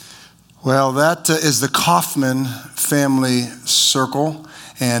Well, that is the Kaufman family circle,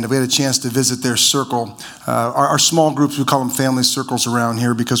 and we had a chance to visit their circle. Our small groups, we call them family circles around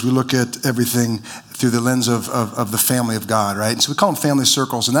here because we look at everything through the lens of the family of God, right? And so we call them family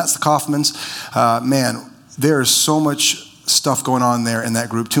circles, and that's the Kaufmans. Man, there is so much stuff going on there in that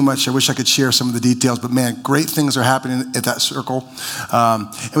group. Too much. I wish I could share some of the details, but man, great things are happening at that circle.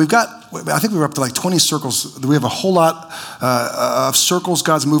 And we've got, I think we were up to like 20 circles. We have a whole lot of circles.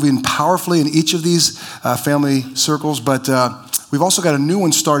 God's moving powerfully in each of these family circles, but we've also got a new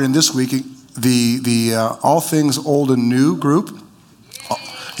one starting this week, the All Things Old and New group.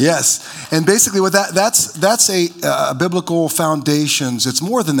 Yes, and basically what that's a biblical foundations. It's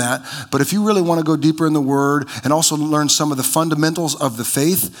more than that, but if you really want to go deeper in the Word and also learn some of the fundamentals of the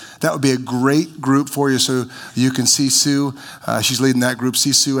faith, that would be a great group for you. So you can see Sue. She's leading that group.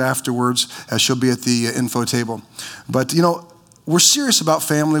 See Sue afterwards. She'll be at the info table. But you know, we're serious about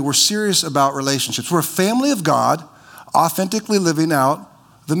family. We're serious about relationships. We're a family of God, authentically living out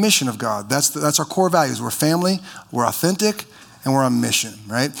the mission of God. That's our core values. We're family. We're authentic. And we're on mission,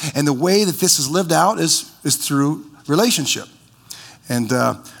 right? And the way that this is lived out is through relationship. And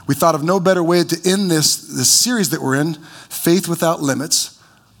we thought of no better way to end this series that we're in, Faith Without Limits,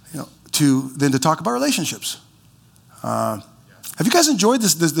 than to talk about relationships. Have you guys enjoyed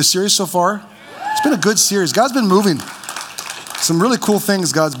this series so far? It's been a good series. God's been moving. Some really cool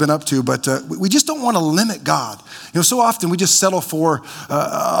things God's been up to, but we just don't want to limit God. So often we just settle for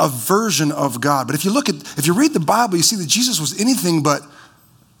a version of God. But if you read the Bible, you see that Jesus was anything but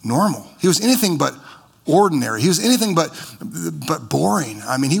normal. He was anything but ordinary. He was anything but boring.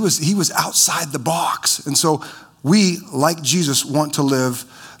 I mean, he was outside the box. And so we, like Jesus, want to live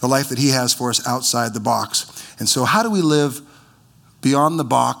the life that he has for us outside the box. And so how do we live beyond the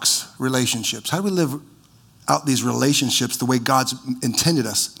box relationships? How do we live out these relationships the way God's intended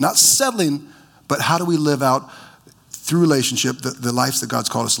us? Not settling, but how do we live out through relationship the lives that God's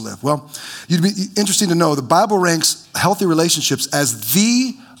called us to live? Well, you'd be interesting to know the Bible ranks healthy relationships as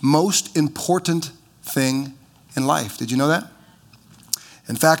the most important thing in life. Did you know that?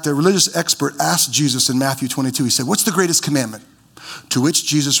 In fact, a religious expert asked Jesus in Matthew 22, he said, "What's the greatest commandment?" To which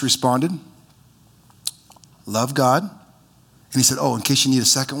Jesus responded, "Love God." And he said, "Oh, in case you need a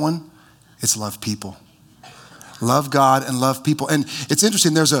second one, it's love people." Love God and love people. And it's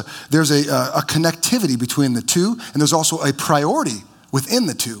interesting, there's a connectivity between the two, and there's also a priority within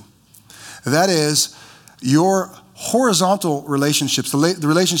the two. That is, your horizontal relationships, the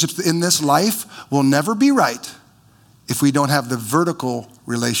relationships in this life will never be right if we don't have the vertical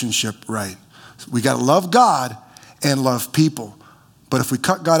relationship right. We got to love God and love people. But if we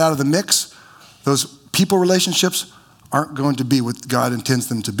cut God out of the mix, those people relationships aren't going to be what God intends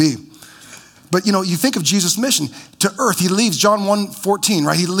them to be. But you think of Jesus' mission to earth. He leaves, John 1:14,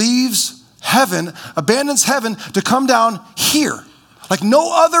 right? He leaves heaven, abandons heaven to come down here. Like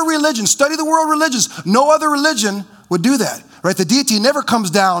no other religion, study the world religions, no other religion would do that, right? The deity never comes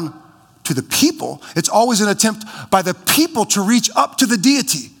down to the people. It's always an attempt by the people to reach up to the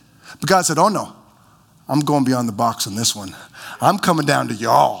deity. But God said, "Oh no, I'm going beyond the box on this one. I'm coming down to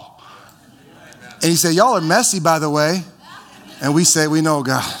y'all." And he said, "Y'all are messy, by the way." And we say, "We know,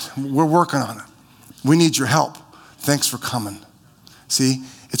 God, we're working on it. We need your help. Thanks for coming." See,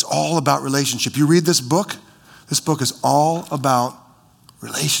 it's all about relationship. You read this book is all about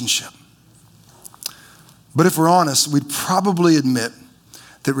relationship. But if we're honest, we'd probably admit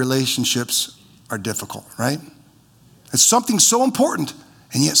that relationships are difficult, right? It's something so important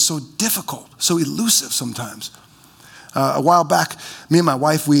and yet so difficult, so elusive sometimes. A while back, me and my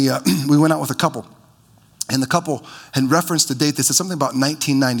wife, we went out with a couple. And the couple had referenced a date that said something about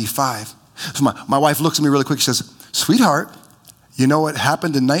 1995. So my wife looks at me really quick. She says, "Sweetheart, you know what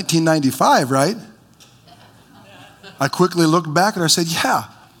happened in 1995, right?" I quickly looked back at her and said, "Yeah,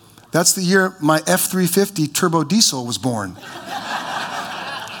 that's the year my F-350 turbo diesel was born."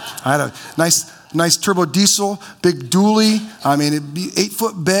 I had a nice turbo diesel, big dually. I mean, it'd be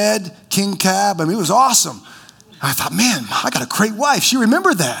 8-foot bed, king cab. I mean, it was awesome. I thought, man, I got a great wife. She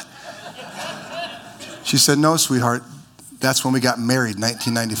remembered that. She said, "No, sweetheart, that's when we got married,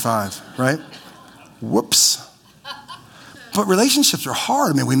 1995, right?" Whoops. But relationships are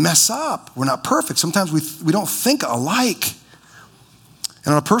hard. I mean, we mess up. We're not perfect. Sometimes we don't think alike.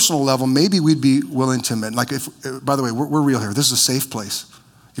 And on a personal level, maybe we'd be willing to admit, like, by the way, we're real here. This is a safe place.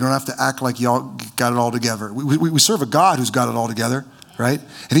 You don't have to act like y'all got it all together. We serve a God who's got it all together, right?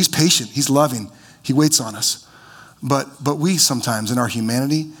 And he's patient. He's loving. He waits on us. But we sometimes, in our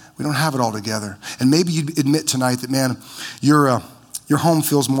humanity, we don't have it all together. And maybe you'd admit tonight that, man, your home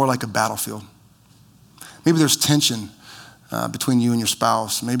feels more like a battlefield. Maybe there's tension between you and your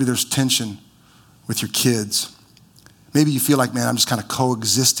spouse. Maybe there's tension with your kids. Maybe you feel like, man, I'm just kind of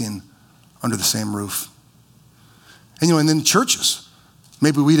coexisting under the same roof. And and then churches.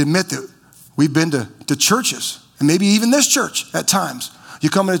 Maybe we'd admit that we've been to churches, and maybe even this church at times. You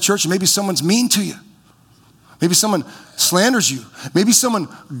come into church and maybe someone's mean to you. Maybe someone slanders you. Maybe someone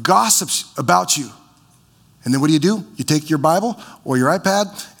gossips about you. And then what do? You take your Bible or your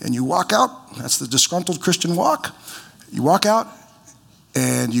iPad and you walk out. That's the disgruntled Christian walk. You walk out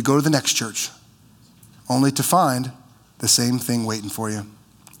and you go to the next church, only to find the same thing waiting for you.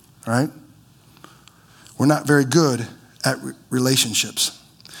 All right? We're not very good at relationships.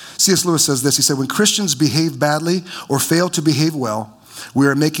 C.S. Lewis says this. He said, when Christians behave badly or fail to behave well, we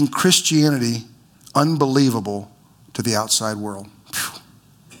are making Christianity unbelievable to the outside world. Whew.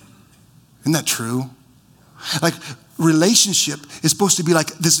 Isn't that true? Like, relationship is supposed to be like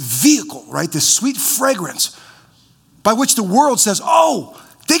this vehicle, right? This sweet fragrance by which the world says, oh,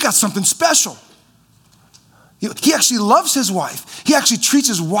 they got something special. He actually loves his wife. He actually treats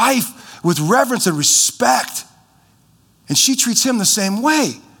his wife with reverence and respect. And she treats him the same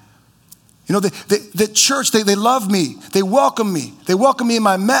way. The church, they love me. They welcome me. They welcome me in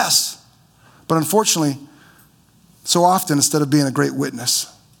my mess. But unfortunately, so often, instead of being a great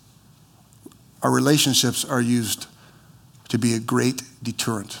witness, our relationships are used to be a great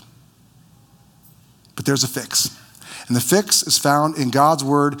deterrent. But there's a fix. And the fix is found in God's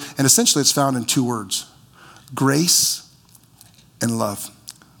word, and essentially it's found in two words: grace and love.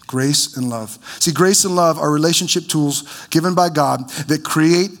 Grace and love. See, grace and love are relationship tools given by God that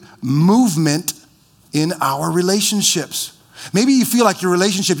create movement in our relationships. Maybe you feel like your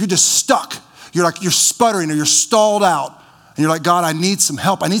relationship, you're just stuck. You're sputtering or you're stalled out. And you're like, God, I need some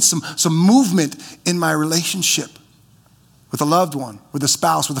help. I need some movement in my relationship with a loved one, with a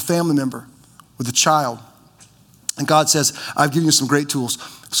spouse, with a family member, with a child. And God says, I've given you some great tools.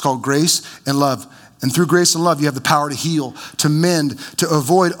 It's called grace and love. And through grace and love, you have the power to heal, to mend, to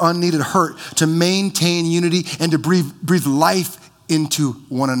avoid unneeded hurt, to maintain unity, and to breathe life into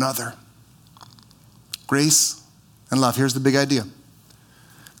one another. Grace and love. Here's the big idea.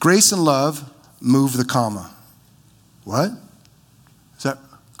 Grace and love move the comma. What? Is that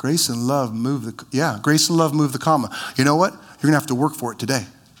grace and love move the, yeah, grace and love move the comma. You know what? You're going to have to work for it today.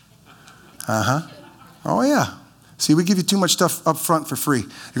 Uh-huh. Oh, yeah. See, we give you too much stuff up front for free. You're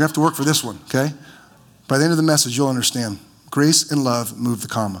going to have to work for this one, okay? By the end of the message, you'll understand. Grace and love move the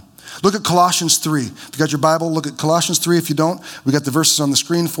comma. Look at Colossians 3. If you got your Bible, look at Colossians 3. If you don't, we got the verses on the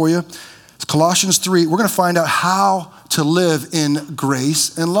screen for you. It's Colossians 3. We're going to find out how to live in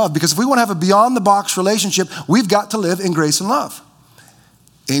grace and love. Because if we want to have a beyond-the-box relationship, we've got to live in grace and love.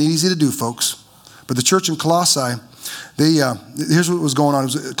 Ain't easy to do, folks. But the church in Colossae, here's what was going on.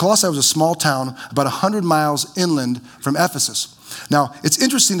 Colossae was a small town about 100 miles inland from Ephesus. Now, it's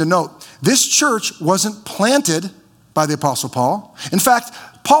interesting to note, this church wasn't planted by the Apostle Paul. In fact,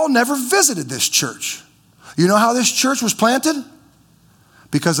 Paul never visited this church. You know how this church was planted?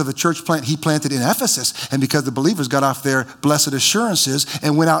 Because of a church plant he planted in Ephesus, and because the believers got off their blessed assurances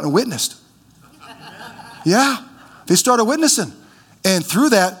and went out and witnessed. Yeah, they started witnessing. And through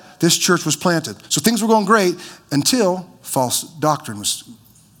that, this church was planted. So things were going great until false doctrine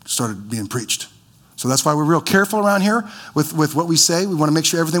started being preached. So that's why we're real careful around here with what we say. We want to make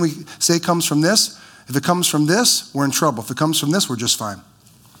sure everything we say comes from this. If it comes from this, we're in trouble. If it comes from this, we're just fine.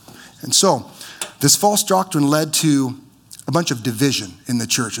 And so this false doctrine led to a bunch of division in the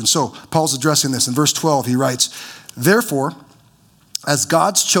church. And so Paul's addressing this. In verse 12, he writes, therefore, as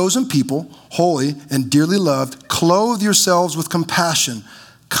God's chosen people, holy and dearly loved, clothe yourselves with compassion,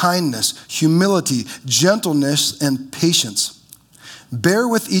 kindness, humility, gentleness, and patience. Bear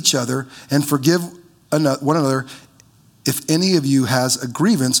with each other and forgive one another if any of you has a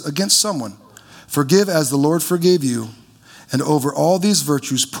grievance against someone. Forgive as the Lord forgave you. And over all these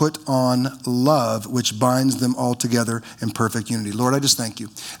virtues, put on love, which binds them all together in perfect unity. Lord, I just thank you.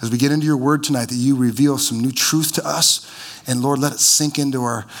 As we get into your word tonight, that you reveal some new truth to us. And Lord, let it sink into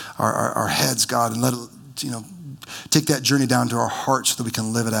our heads, God, and let it, take that journey down to our hearts so that we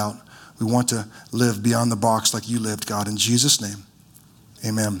can live it out. We want to live beyond the box like you lived, God. In Jesus' name,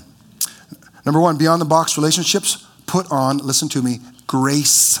 amen. Number one, beyond the box relationships, put on, listen to me,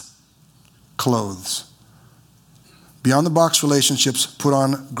 grace clothes. Beyond the box relationships, put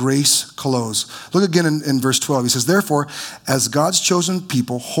on grace clothes. Look again in verse 12. He says, therefore, as God's chosen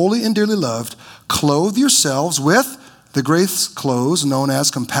people, holy and dearly loved, clothe yourselves with the grace clothes known as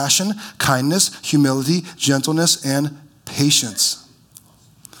compassion, kindness, humility, gentleness, and patience.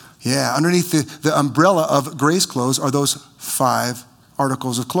 Yeah, underneath the umbrella of grace clothes are those 5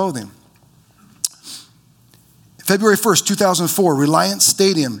 articles of clothing. February 1st, 2004, Reliance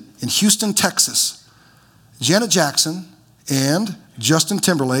Stadium in Houston, Texas. Janet Jackson and Justin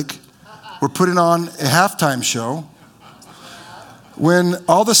Timberlake were putting on a halftime show when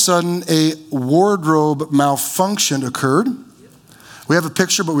all of a sudden a wardrobe malfunction occurred. We have a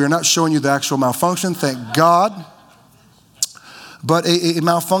picture, but we are not showing you the actual malfunction, thank God. But a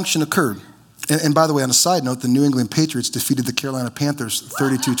malfunction occurred. And by the way, on a side note, the New England Patriots defeated the Carolina Panthers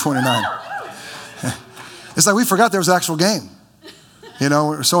 32-29. It's like we forgot there was an actual game. You know,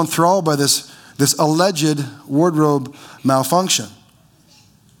 we're so enthralled by this alleged wardrobe malfunction.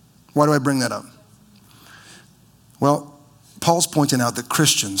 Why do I bring that up? Well, Paul's pointing out that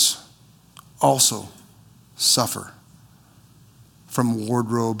Christians also suffer from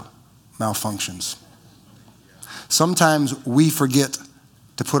wardrobe malfunctions. Sometimes we forget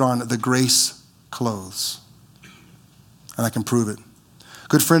to put on the grace clothes. And I can prove it. A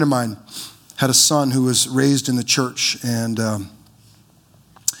good friend of mine had a son who was raised in the church. And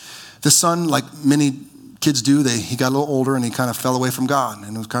this son, like many kids do, he got a little older and he kind of fell away from God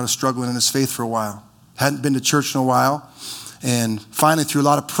and was kind of struggling in his faith for a while. Hadn't been to church in a while. And finally, through a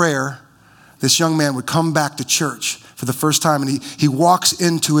lot of prayer, this young man would come back to church for the first time. And he walks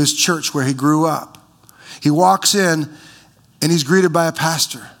into his church where he grew up. He walks in and he's greeted by a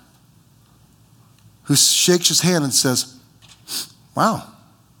pastor who shakes his hand and says, "Wow,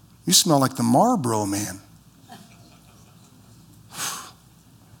 you smell like the Marlboro Man."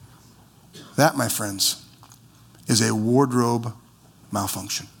 That, my friends, is a wardrobe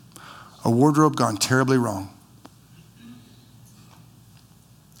malfunction. A wardrobe gone terribly wrong.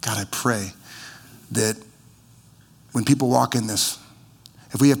 God, I pray that when people walk in this,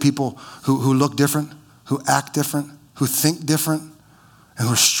 if we have people who look different, who act different, who think different, and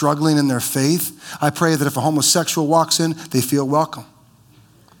who are struggling in their faith, I pray that if a homosexual walks in, they feel welcome.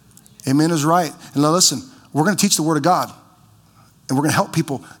 Amen is right. And now listen, we're going to teach the Word of God, and we're going to help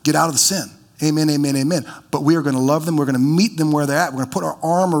people get out of the sin. Amen, amen, amen. But we are going to love them. We're going to meet them where they're at. We're going to put our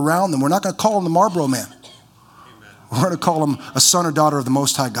arm around them. We're not going to call them the Marlboro Man. Amen. We're going to call them a son or daughter of the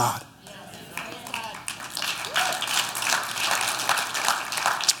Most High God.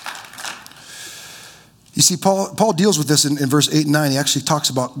 You see, Paul deals with this in verse 8 and 9. He actually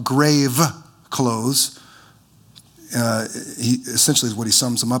talks about grave clothes. He essentially is what he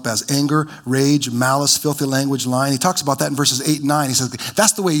sums them up as: anger, rage, malice, filthy language, lying. He talks about that in verses 8 and 9. He says,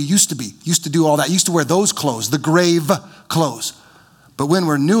 that's the way you used to be. Used to do all that. Used to wear those clothes, the grave clothes. But when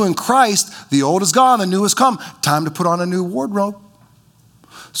we're new in Christ, the old is gone, the new has come. Time to put on a new wardrobe.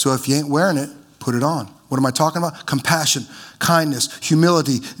 So if you ain't wearing it, put it on. What am I talking about? Compassion, kindness,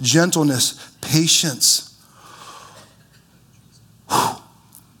 humility, gentleness, patience. Whew.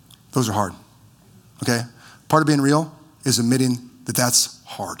 Those are hard, okay? Part of being real is admitting that that's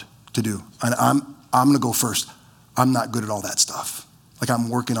hard to do. And I'm going to go first. I'm not good at all that stuff. Like, I'm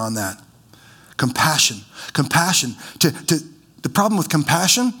working on that. Compassion. The problem with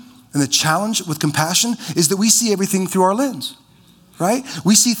compassion and the challenge with compassion is that we see everything through our lens, right?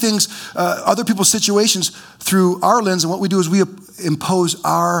 We see things, other people's situations through our lens, and what we do is we impose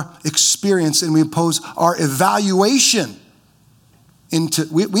our experience and we impose our evaluation into,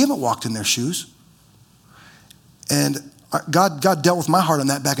 we haven't walked in their shoes. And God dealt with my heart on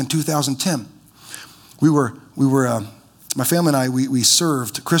that back in 2010. My family and I, we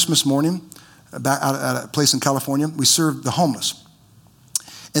served Christmas morning back out at a place in California. We served the homeless.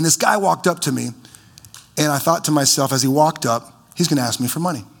 And this guy walked up to me, and I thought to myself as he walked up, he's going to ask me for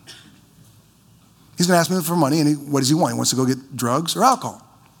money. He's going to ask me for money, and what does he want? He wants to go get drugs or alcohol.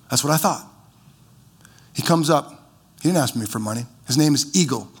 That's what I thought. He comes up. He didn't ask me for money. His name is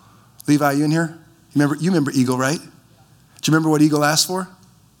Eagle. Levi, you in here? You remember Eagle, right? Do you remember what Eagle asked for?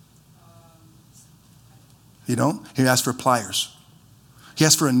 You don't? He asked for pliers. He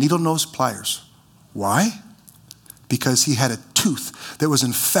asked for a needle-nose pliers. Why? Because he had a tooth that was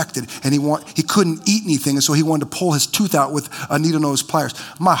infected and he couldn't eat anything, and so he wanted to pull his tooth out with a needle-nose pliers.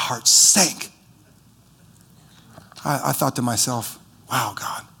 My heart sank. I thought to myself, wow,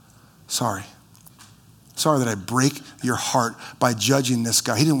 God, sorry. Sorry that I break your heart by judging this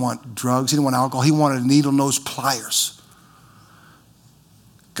guy. He didn't want drugs. He didn't want alcohol. He wanted needle-nose pliers.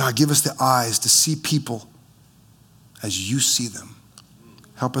 God, give us the eyes to see people as you see them.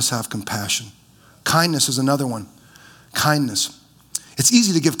 Help us have compassion. Kindness is another one. Kindness. It's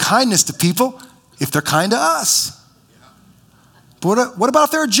easy to give kindness to people if they're kind to us. But what about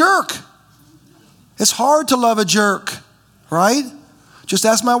if they're a jerk? It's hard to love a jerk, right? Just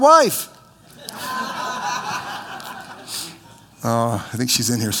ask my wife. I think she's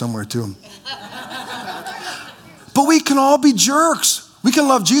in here somewhere too. But we can all be jerks. We can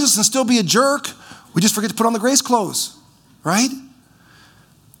love Jesus and still be a jerk. We just forget to put on the grace clothes, right?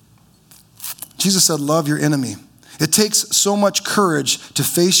 Jesus said, love your enemy. It takes so much courage to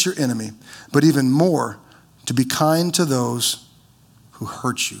face your enemy, but even more to be kind to those who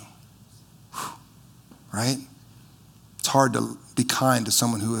hurt you, right? It's hard to be kind to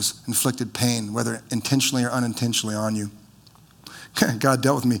someone who has inflicted pain, whether intentionally or unintentionally on you. God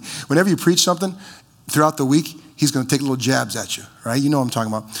dealt with me. Whenever you preach something throughout the week, he's going to take little jabs at you, right? You know what I'm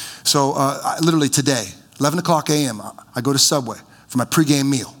talking about. So literally today, 11 o'clock a.m., I go to Subway for my pregame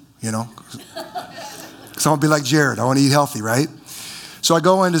meal, you know. So I want to be like Jared. I want to eat healthy, right? So I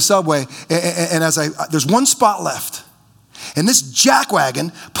go into Subway, and there's one spot left. And this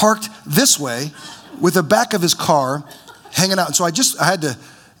jackwagon parked this way with the back of his car hanging out. And so I had to,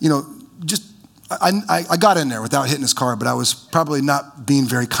 I got in there without hitting his car, but I was probably not being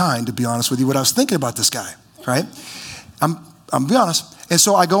very kind, to be honest with you, what I was thinking about this guy, right? I'm be honest. And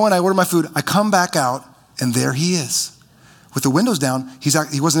so I go in, I order my food, I come back out, and there he is. With the windows down,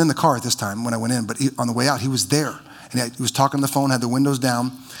 he wasn't in the car at this time when I went in, but on the way out, he was there. And he was talking on the phone, had the windows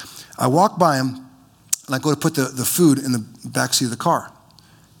down. I walk by him, and I go to put the food in the backseat of the car.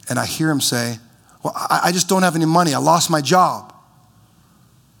 And I hear him say, well, I just don't have any money. I lost my job.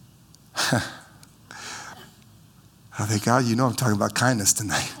 I think, God, you know I'm talking about kindness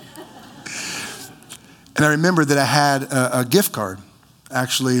tonight. And I remembered that I had a gift card,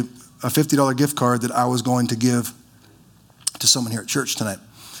 actually a $50 gift card that I was going to give to someone here at church tonight.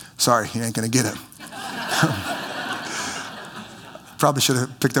 Sorry, you ain't going to get it. Probably should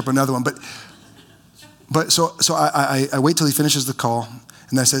have picked up another one. But so I wait till he finishes the call.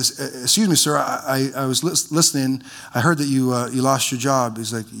 And I says, excuse me, sir, I was listening. I heard that you lost your job.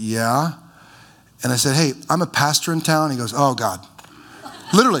 He's like, yeah. And I said, hey, I'm a pastor in town. He goes, oh, God.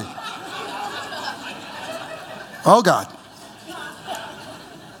 Literally. Oh, God.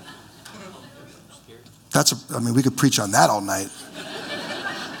 We could preach on that all night.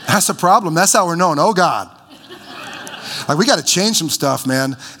 That's a problem. That's how we're known. Oh, God. Like, we got to change some stuff,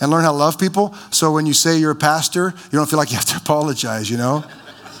 man, and learn how to love people. So when you say you're a pastor, you don't feel like you have to apologize, you know?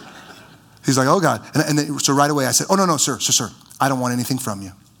 He's like, oh, God. And then, so right away I said, oh, no, sir. I don't want anything from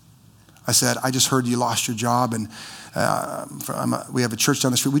you. I said, I just heard you lost your job, and we have a church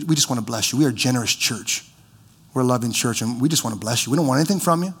down the street. We just want to bless you. We are a generous church. We're a loving church, and we just want to bless you. We don't want anything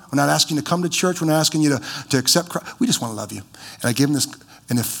from you. We're not asking you to come to church. We're not asking you to accept Christ. We just want to love you. And I gave him this,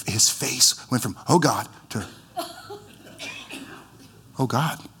 and his face went from, oh, God, to, oh,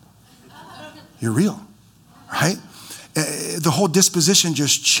 God, you're real, right? The whole disposition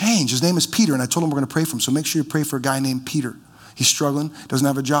just changed. His name is Peter, and I told him we're going to pray for him. So make sure you pray for a guy named Peter. He's struggling, doesn't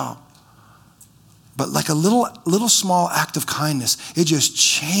have a job. But like a little small act of kindness, it just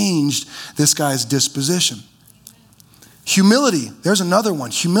changed this guy's disposition. Humility, there's another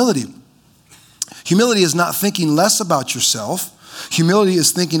one, humility. Humility is not thinking less about yourself. Humility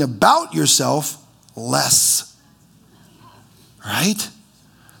is thinking about yourself less, right?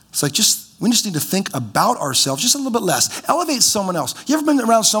 It's like we just need to think about ourselves just a little bit less. Elevate someone else. You ever been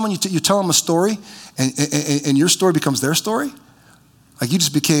around someone, you tell them a story, and your story becomes their story? Like you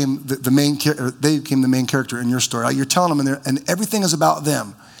just became the main character, they became the main character in your story. Like you're telling them, and everything is about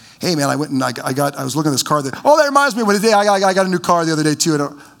them. Hey man, I went and I was looking at this car that reminds me of the day I got a new car the other day too.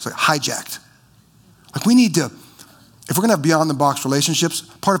 It's like hijacked. Like we need to, if we're gonna have beyond the box relationships,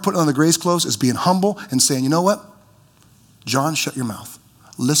 part of putting on the grace clothes is being humble and saying, you know what? John, shut your mouth.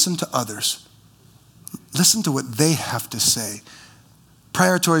 Listen to others. Listen to what they have to say.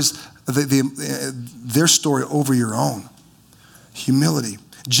 Prioritize their story over your own. Humility.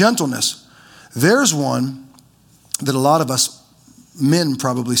 Gentleness. There's one that a lot of us men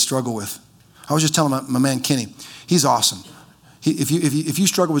probably struggle with. I was just telling my man Kenny. He's awesome. If you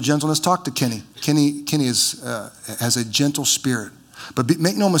struggle with gentleness, talk to Kenny. Kenny has a gentle spirit. But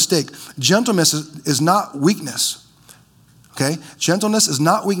make no mistake, gentleness is not weakness. Okay? Gentleness is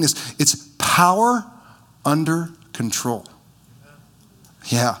not weakness. It's power under control.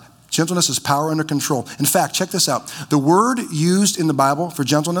 Yeah. Gentleness is power under control. In fact, check this out. The word used in the Bible for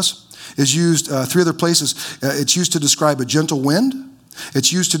gentleness is used 3 other places. It's used to describe a gentle wind.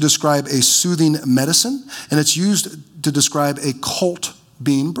 It's used to describe a soothing medicine. And it's used to describe a colt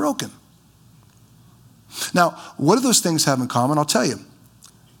being broken. Now, what do those things have in common? I'll tell you.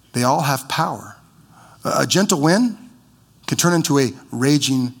 They all have power. A gentle wind can turn into a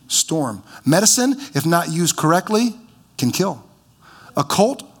raging storm. Medicine, if not used correctly, can kill. A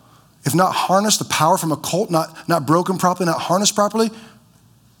colt, if not harnessed, the power from a colt, not broken properly, not harnessed properly,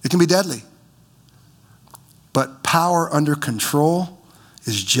 it can be deadly. But power under control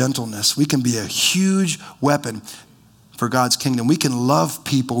is gentleness. We can be a huge weapon for God's kingdom. We can love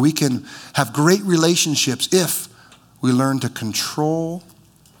people. We can have great relationships if we learn to control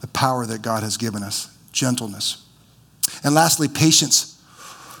the power that God has given us. Gentleness. And lastly, patience.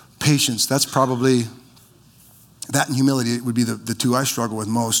 Patience. That's probably, that and humility would be the two I struggle with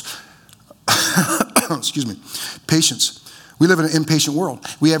most. Excuse me. Patience. We live in an impatient world.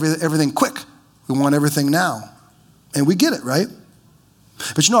 We have everything quick. We want everything now. And we get it, right?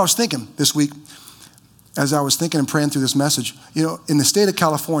 But I was thinking this week, as I was thinking and praying through this message, in the state of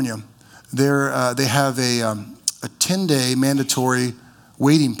California, they have a 10-day mandatory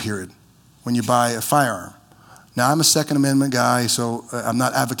waiting period when you buy a firearm. Now, I'm a Second Amendment guy, so I'm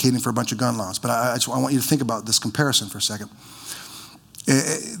not advocating for a bunch of gun laws, but I want you to think about this comparison for a second.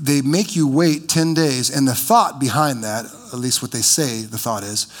 They make you wait 10 days, and the thought behind that, at least what they say the thought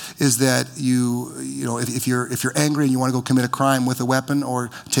is that if you're angry and you want to go commit a crime with a weapon or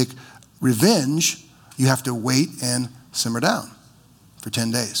take revenge, you have to wait and simmer down for 10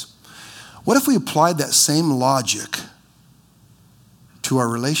 days. What if we applied that same logic to our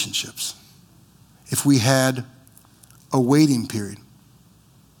relationships? If we had a waiting period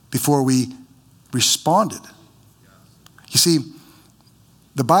before we responded. You see,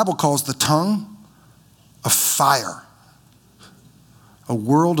 the Bible calls the tongue a fire, a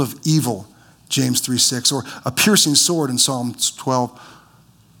world of evil, James 3:6, or a piercing sword in Psalm 12.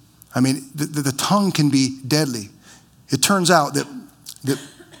 I mean, the tongue can be deadly. It turns out that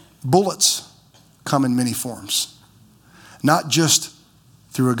bullets come in many forms, not just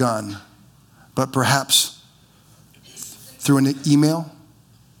through a gun, but perhaps through an email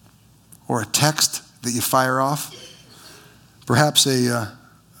or a text that you fire off, perhaps a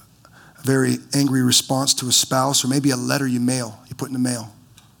very angry response to a spouse, or maybe a letter you put in the mail.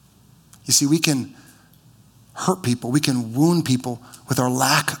 You see, we can hurt people, we can wound people with our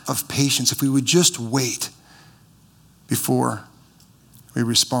lack of patience if we would just wait before we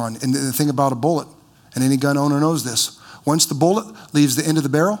respond. And the thing about a bullet, and any gun owner knows this, once the bullet leaves the end of the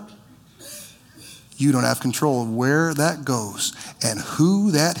barrel, you don't have control of where that goes and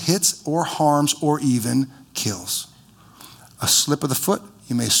who that hits or harms or even kills. A slip of the foot,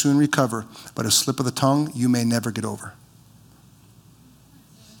 you may soon recover, but a slip of the tongue, you may never get over.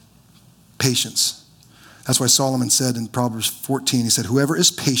 Patience. That's why Solomon said in Proverbs 14, he said, whoever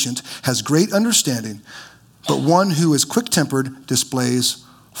is patient has great understanding, but one who is quick-tempered displays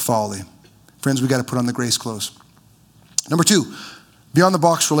folly. Friends, we got to put on the grace clothes. Number 2, beyond the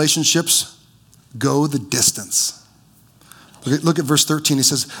box relationships, go the distance. Look at verse 13. He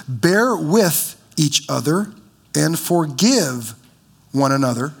says, bear with each other and forgive one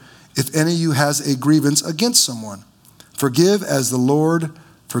another if any of you has a grievance against someone. Forgive as the Lord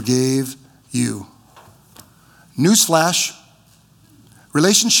forgave you. Newsflash,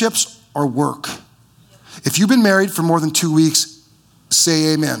 relationships are work. If you've been married for more than 2 weeks,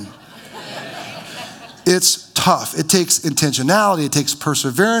 say amen. It's tough. It takes intentionality. It takes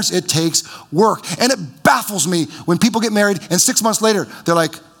perseverance. It takes work. And it baffles me when people get married and 6 months later, they're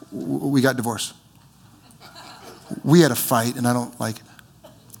like, we got divorced. We had a fight and I don't like it.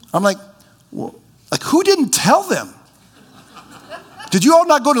 I'm like, well, who didn't tell them? Did you all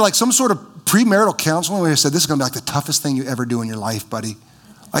not go to some sort of premarital counseling where they said, this is going to be the toughest thing you ever do in your life, buddy?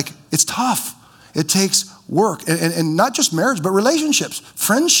 It's tough. It takes work. And not just marriage, but relationships,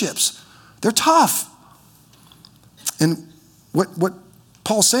 friendships. They're tough. And what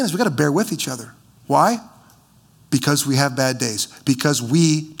Paul's saying is we got to bear with each other. Why? Because we have bad days. Because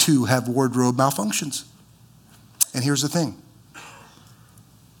we too have wardrobe malfunctions. And here's the thing.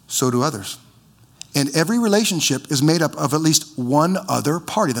 So do others. And every relationship is made up of at least one other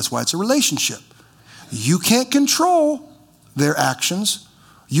party. That's why it's a relationship. You can't control their actions.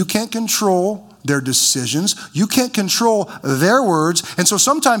 You can't control their decisions. You can't control their words. And so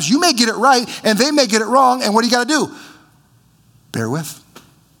sometimes you may get it right and they may get it wrong. And what do you got to do? Bear with.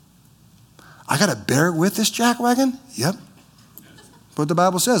 I got to bear with this jackwagon? Yep. What the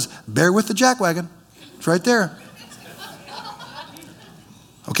Bible says. Bear with the jackwagon. It's right there.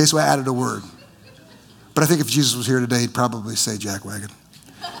 Okay, so I added a word. But I think if Jesus was here today, he'd probably say jackwagon.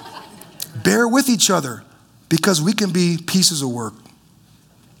 Bear with each other because we can be pieces of work.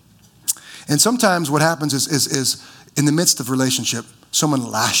 And sometimes what happens is in the midst of relationship, someone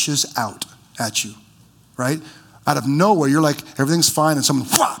lashes out at you, right? Out of nowhere, you're like, everything's fine, and someone,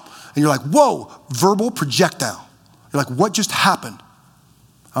 whop, and you're like, whoa, verbal projectile. You're like, what just happened?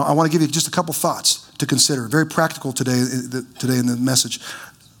 I want to give you just a couple thoughts to consider. Very practical today in the message.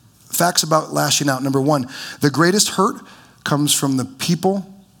 Facts about lashing out. Number 1, the greatest hurt comes from the people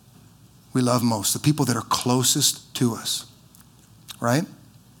we love most, the people that are closest to us, right?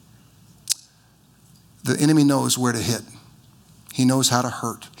 the enemy knows where to hit. He knows how to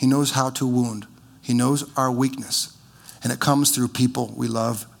hurt. He knows how to wound. He knows our weakness. And it comes through people we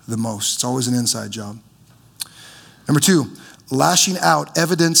love the most. It's always an inside job. Number 2, lashing out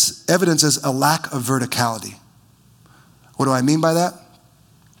evidences a lack of verticality. What do I mean by that?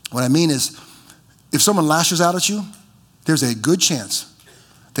 What I mean is, if someone lashes out at you, there's a good chance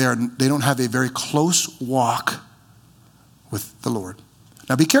they don't have a very close walk with the Lord.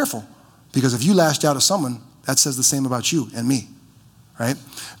 Now be careful, because if you lashed out at someone, that says the same about you and me, right?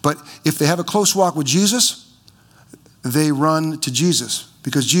 But if they have a close walk with Jesus, they run to Jesus,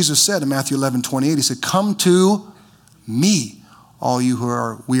 because Jesus said in Matthew 11:28, he said, "Come to me, all you who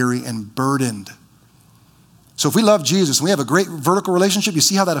are weary and burdened." So if we love Jesus and we have a great vertical relationship, you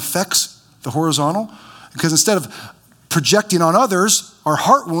see how that affects the horizontal? Because instead of projecting on others our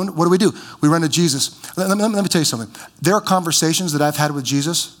heart wound, what do? We run to Jesus. Let me tell you something. There are conversations that I've had with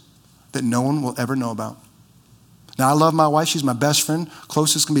Jesus that no one will ever know about. Now, I love my wife. She's my best friend,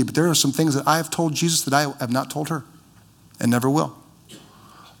 closest can be. But there are some things that I have told Jesus that I have not told her and never will.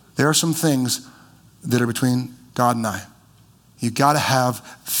 There are some things that are between God and I. You've got to have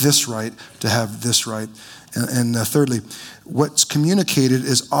this right to have this right. And thirdly, what's communicated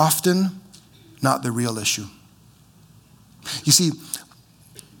is often not the real issue. You see,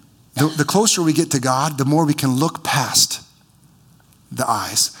 the closer we get to God, the more we can look past the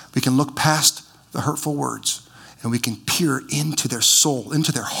eyes. We can look past the hurtful words, and we can peer into their soul,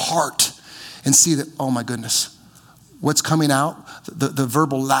 into their heart, and see that, oh my goodness, what's coming out, the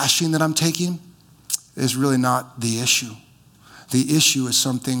verbal lashing that I'm taking, is really not the issue. The issue is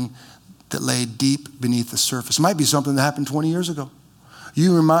something that lay deep beneath the surface. It might be something that happened 20 years ago.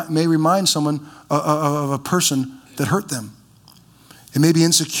 You may remind someone of a person that hurt them. It may be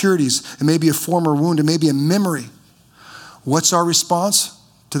insecurities. It may be a former wound. It may be a memory. What's our response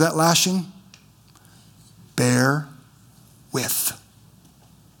to that lashing? Bear with.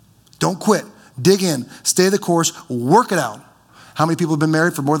 Don't quit. Dig in. Stay the course. Work it out. How many people have been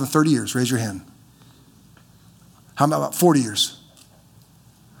married for more than 30 years? Raise your hand. How about 40 years?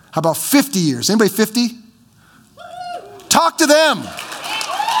 How about 50 years? Anybody 50? Talk to them.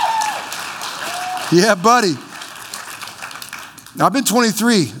 Yeah, buddy. Now, I've been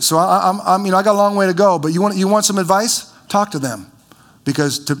 23, so I got a long way to go. But you want some advice? Talk to them,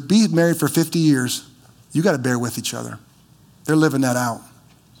 because to be married for 50 years, you got to bear with each other. They're living that out.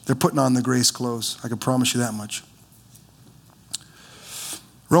 They're putting on the grace clothes. I can promise you that much.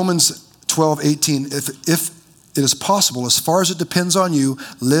 Romans 12:18. If it is possible, as far as it depends on you,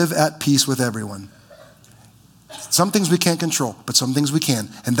 live at peace with everyone. Some things we can't control, but some things we can.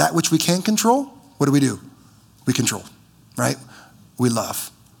 And that which we can control, what do? We control, right? We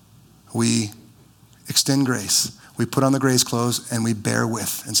love. We extend grace. We put on the grace clothes and we bear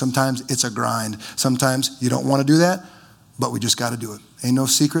with. And sometimes it's a grind. Sometimes you don't want to do that, but we just got to do it. Ain't no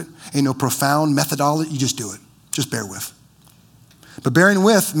secret. Ain't no profound methodology. You just do it. Just bear with. But bearing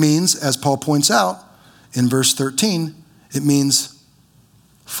with means, as Paul points out in verse 13, it means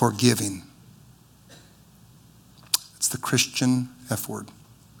forgiving. It's the Christian F word.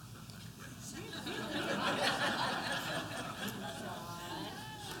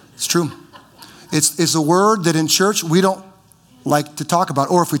 It's true. It's a word that in church we don't like to talk about.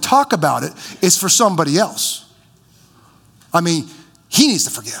 Or if we talk about it, it's for somebody else. I mean, he needs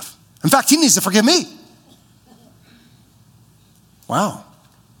to forgive. In fact, he needs to forgive me. Wow.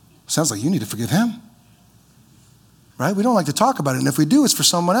 Sounds like you need to forgive him. Right? We don't like to talk about it. And if we do, it's for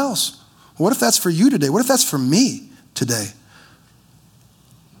someone else. What if that's for you today? What if that's for me today?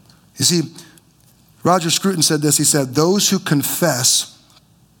 You see, Roger Scruton said this. He said, those who confess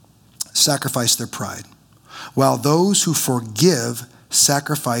sacrifice their pride, while those who forgive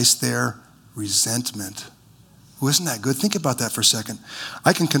sacrifice their resentment. Well, isn't that good? Think about that for a second.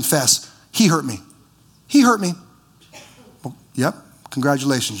 I can confess, he hurt me. He hurt me. Well, yep,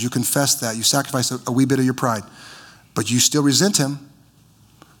 congratulations. You confessed that. You sacrificed a wee bit of your pride. But you still resent him.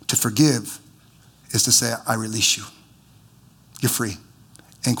 To forgive is to say, I release you. You're free.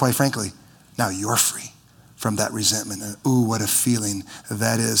 And quite frankly, now you're free from that resentment. And ooh, what a feeling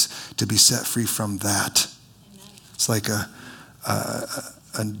that is to be set free from that. Amen. It's like a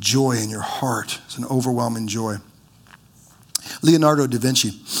joy in your heart. It's an overwhelming joy. Leonardo da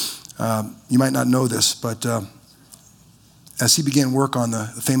Vinci, you might not know this, but as he began work on the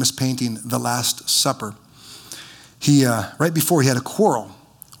famous painting, The Last Supper, he right before he had a quarrel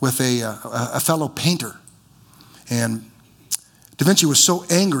with a fellow painter. And Da Vinci was so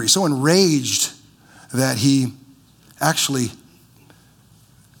angry, so enraged, that he actually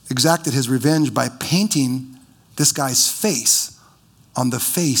exacted his revenge by painting this guy's face on the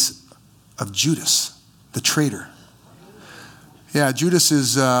face of Judas. the traitor. Yeah, Judas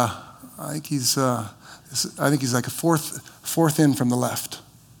is, I think he's like a fourth in from the left,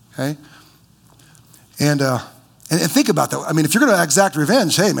 okay? And think about that. I mean, if you're going to exact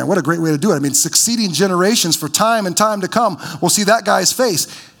revenge, hey, man, what a great way to do it. I mean, succeeding generations for time and time to come will see that guy's face.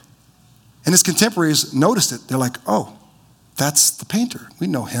 And his contemporaries noticed it. They're like, oh, that's the painter. We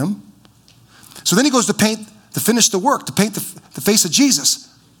know him. So then he goes to finish the work, to paint the face of Jesus.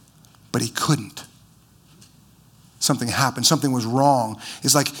 But he couldn't. Something happened. Something was wrong.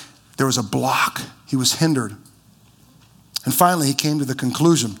 It's like there was a block. He was hindered. And finally, he came to the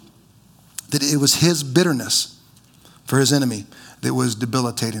conclusion that it was his bitterness for his enemy that was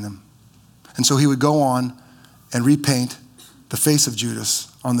debilitating him. And so he would go on and repaint the face of Judas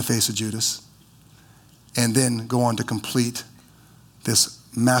on the face of Judas, and then go on to complete this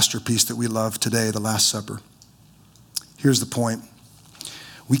masterpiece that we love today, the Last Supper. Here's the point.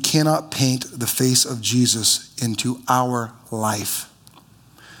 We cannot paint the face of Jesus into our life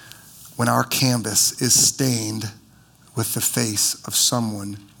when our canvas is stained with the face of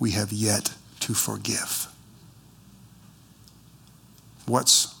someone we have yet to forgive.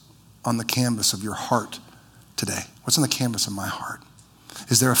 What's on the canvas of your heart today? What's on the canvas of my heart?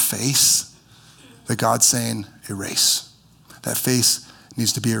 Is there a face that God's saying, erase? That face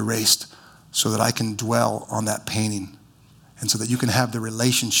needs to be erased so that I can dwell on that painting and so that you can have the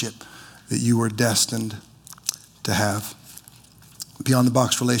relationship that you were destined to have. Beyond the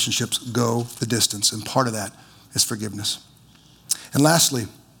box relationships go the distance, and part of that is forgiveness. And lastly,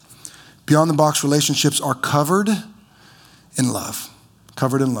 beyond the box relationships are covered in love.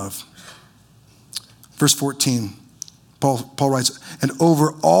 Covered in love. Verse 14, Paul writes, and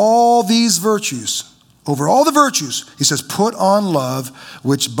over all these virtues, over all the virtues, he says, put on love,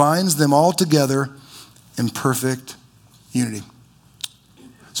 which binds them all together in perfect unity.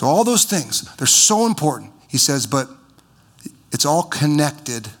 So all those things, they're so important, he says, but it's all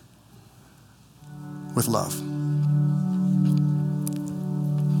connected with love.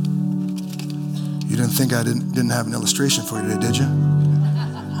 You didn't think I didn't have an illustration for you today, did you?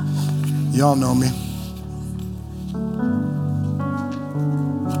 Y'all know me.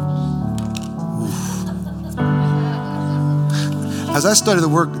 As I study the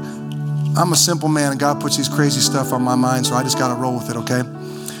Word, I'm a simple man, and God puts these crazy stuff on my mind, so I just got to roll with it, okay?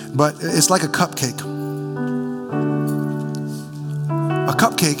 But it's like a cupcake. A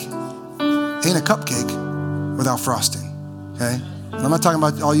cupcake ain't a cupcake without frosting, okay? And I'm not talking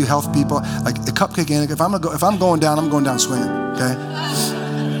about all you health people. Like a cupcake ain't. If I'm going down, I'm going down swinging, okay?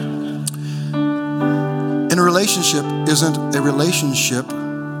 And a relationship isn't a relationship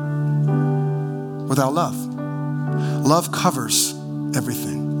without love. Love covers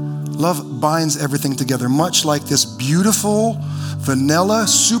everything. Love binds everything together, much like this beautiful vanilla,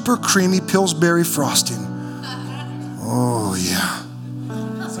 super creamy Pillsbury frosting. Oh, yeah.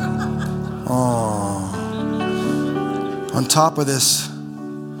 Oh. On top of this,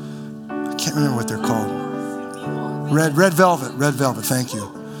 I can't remember what they're called. Red velvet, thank you.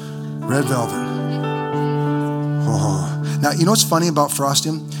 Red velvet. Oh. Now, you know what's funny about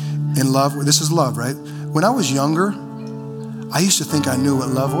frosting in love? This is love, right? When I was younger, I used to think I knew what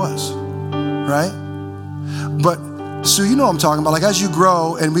love was, right? But, so you know what I'm talking about. Like as you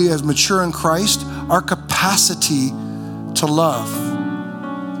grow and we as mature in Christ, our capacity to love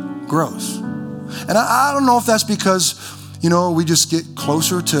grows. And I don't know if that's because, you know, we just get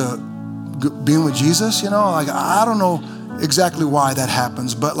closer to being with Jesus, you know? Like, I don't know exactly why that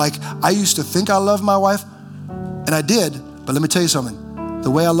happens, but like I used to think I loved my wife, and I did, but let me tell you something.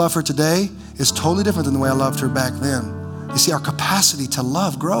 The way I love her today is totally different than the way I loved her back then. You see, our capacity to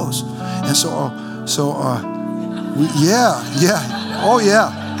love grows. And oh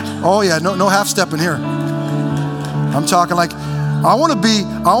yeah, no half-stepping here. I'm talking like, I want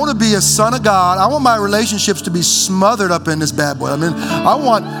to be a son of God. I want my relationships to be smothered up in this bad boy. I mean, I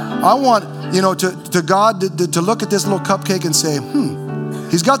want, you know, to God to look at this little cupcake and say,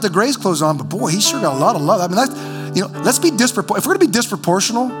 he's got the grace clothes on, but boy, he's sure got a lot of love. I mean, that's, you know, let's be disproportional. If we're going to be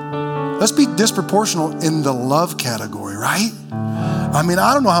disproportional, let's be disproportional in the love category, right? I mean,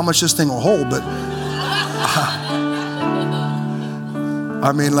 I don't know how much this thing will hold, but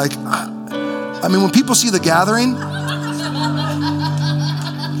I mean, like, when people see the gathering,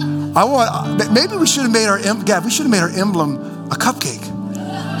 maybe we should have made our emblem a cupcake.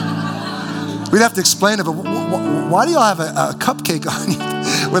 We'd have to explain it, but why do y'all have a cupcake on you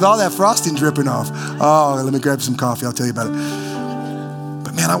with all that frosting dripping off? Oh, let me grab some coffee. I'll tell you about it.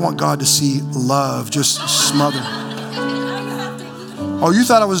 But man, I want God to see love just smothered. Oh, you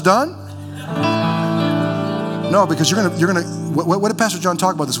thought I was done? No, because you're gonna. What did Pastor John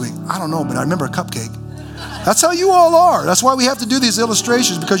talk about this week? I don't know, but I remember a cupcake. That's how you all are. That's why we have to do these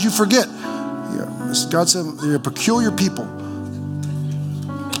illustrations, because you forget. God said you're a peculiar people.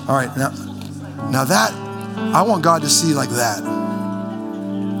 All right, now that, I want God to see like that.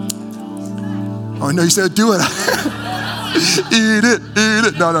 Oh, no, you said do it. Eat it.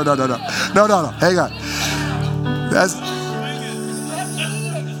 No. Hang on.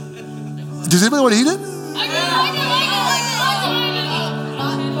 Does anybody want to eat it?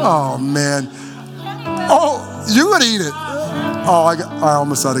 Oh, man. Oh, you're going to eat it. Oh, I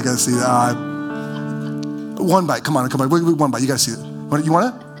almost thought I got to see that. One bite. Come on. One bite. You got to see it. You want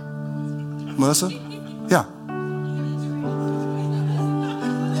it? Melissa? Yeah.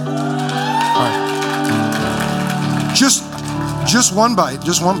 All right. Just one bite.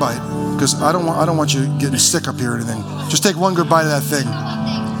 Because I don't want you getting sick up here or anything. Just take one good bite of that thing.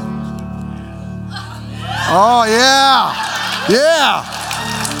 Oh, yeah.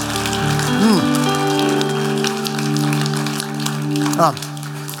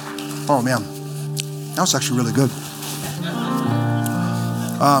 Oh, man. That was actually really good.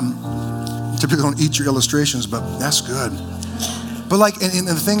 Typically don't eat your illustrations, but that's good. But like, and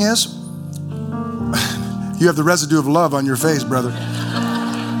the thing is, you have the residue of love on your face, brother.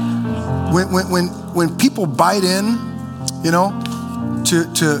 When people bite in, you know, to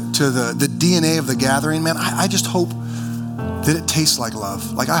the DNA of the gathering, man, I just hope that it tastes like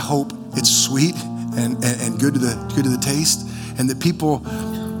love. Like, I hope it's sweet and good to the taste, and that people,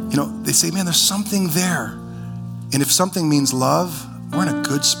 you know, they say, man, there's something there. And if something means love, we're in a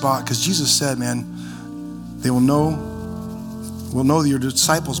good spot, because Jesus said, man, we'll know your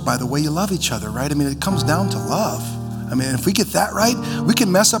disciples by the way you love each other, right? I mean, it comes down to love. I mean, if we get that right, we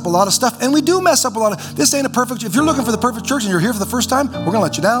can mess up a lot of stuff. And we do mess up a lot of, this ain't a perfect, if you're looking for the perfect church and you're here for the first time, we're going to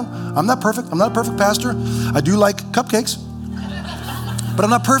let you down. I'm not perfect. I'm not a perfect pastor. I do like cupcakes, but I'm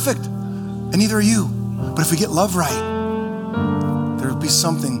not perfect. And neither are you. But if we get love right, there will be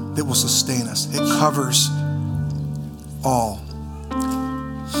something that will sustain us. It covers all.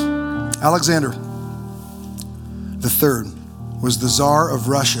 Alexander III was the Tsar of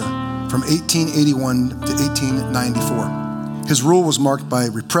Russia from 1881 to 1894. His rule was marked by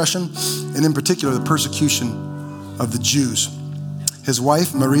repression, and in particular, the persecution of the Jews. His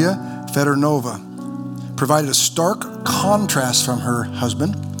wife, Maria Fedorova, provided a stark contrast from her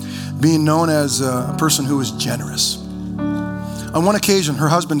husband, being known as a person who was generous. On one occasion, her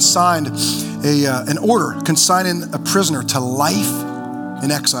husband signed an order consigning a prisoner to life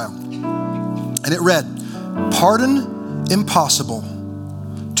in exile. And it read, "Pardon impossible,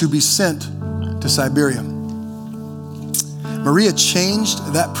 to be sent to Siberia." Maria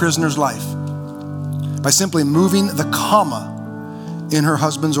changed that prisoner's life by simply moving the comma in her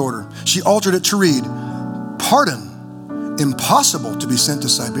husband's order. She altered it to read, "Pardon impossible, to be sent to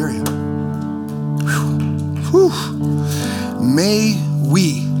Siberia." Whew. Whew. May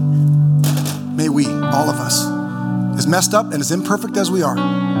we, all of us, as messed up and as imperfect as we are,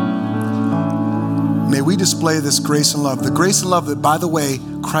 may we display this grace and love. The grace and love that, by the way,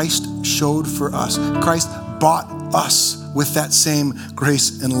 Christ showed for us. Christ bought us with that same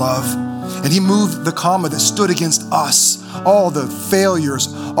grace and love. And he moved the comma that stood against us. All the failures,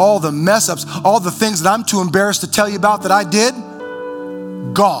 all the mess ups, all the things that I'm too embarrassed to tell you about that I did,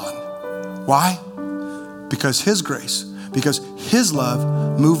 gone. Why? Because his grace, because his love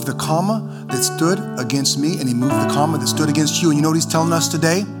moved the comma that stood against me, and he moved the comma that stood against you. And you know what he's telling us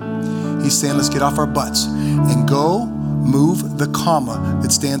today? He's saying, let's get off our butts and go move the comma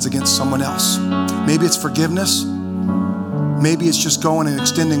that stands against someone else. Maybe it's forgiveness. Maybe it's just going and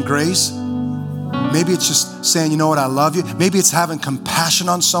extending grace. Maybe it's just saying, you know what, I love you. Maybe it's having compassion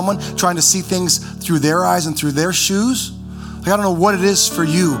on someone, trying to see things through their eyes and through their shoes. Like, I don't know what it is for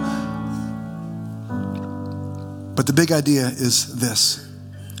you. But the big idea is this: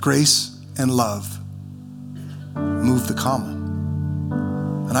 grace and love move the comma.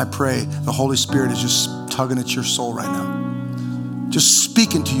 And I pray the Holy Spirit is just tugging at your soul right now, just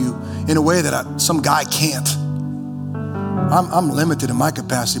speaking to you in a way that some guy can't. I'm limited in my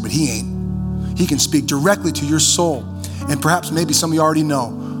capacity, but he ain't. He can speak directly to your soul. And perhaps maybe some of you already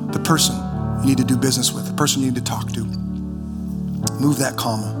know the person you need to do business with, the person you need to talk to. Move that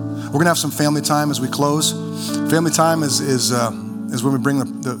comma. We're gonna have some family time as we close. Family time is when we bring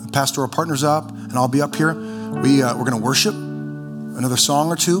the pastoral partners up, and I'll be up here. We're gonna worship another song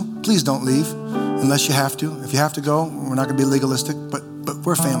or two. Please don't leave unless you have to. If you have to go, we're not gonna be legalistic, but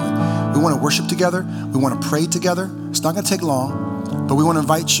we're family. We wanna worship together. We wanna pray together. It's not gonna take long, but we wanna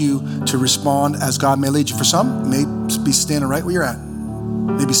invite you to respond as God may lead you. For some, it may be standing right where you're at.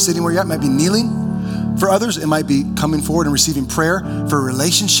 Maybe sitting where you're at, might be kneeling. For others, it might be coming forward and receiving prayer for a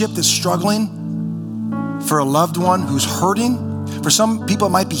relationship that's struggling. for a loved one who's hurting. For some people,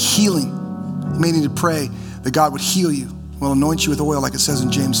 it might be healing. You may need to pray that God would heal you, will anoint you with oil like it says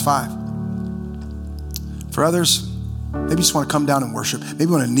in James 5. For others, maybe you just want to come down and worship. Maybe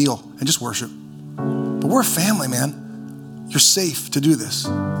you want to kneel and just worship. But we're a family, man. You're safe to do this.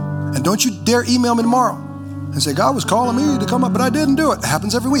 And don't you dare email me tomorrow and say, God was calling me to come up, but I didn't do it. It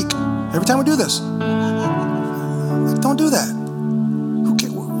happens every week, every time we do this. Don't do that. Who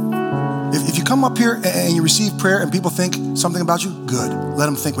cares? If you come up here and you receive prayer and people think something about you, good. Let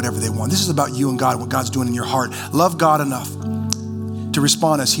them think whatever they want. This is about you and God, what God's doing in your heart. Love God enough to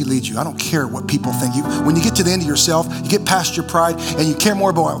respond as he leads you. I don't care what people think. When you get to the end of yourself, you get past your pride and you care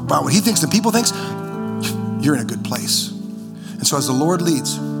more about what he thinks than people thinks, you're in a good place. And so as the Lord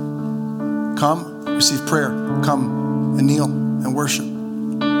leads, come, receive prayer, come and kneel and worship.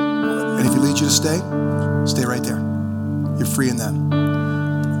 And if he leads you to stay right there. You're free in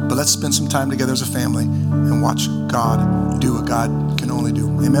that. But let's spend some time together as a family and watch God do what God can only do.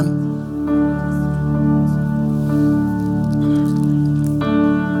 Amen.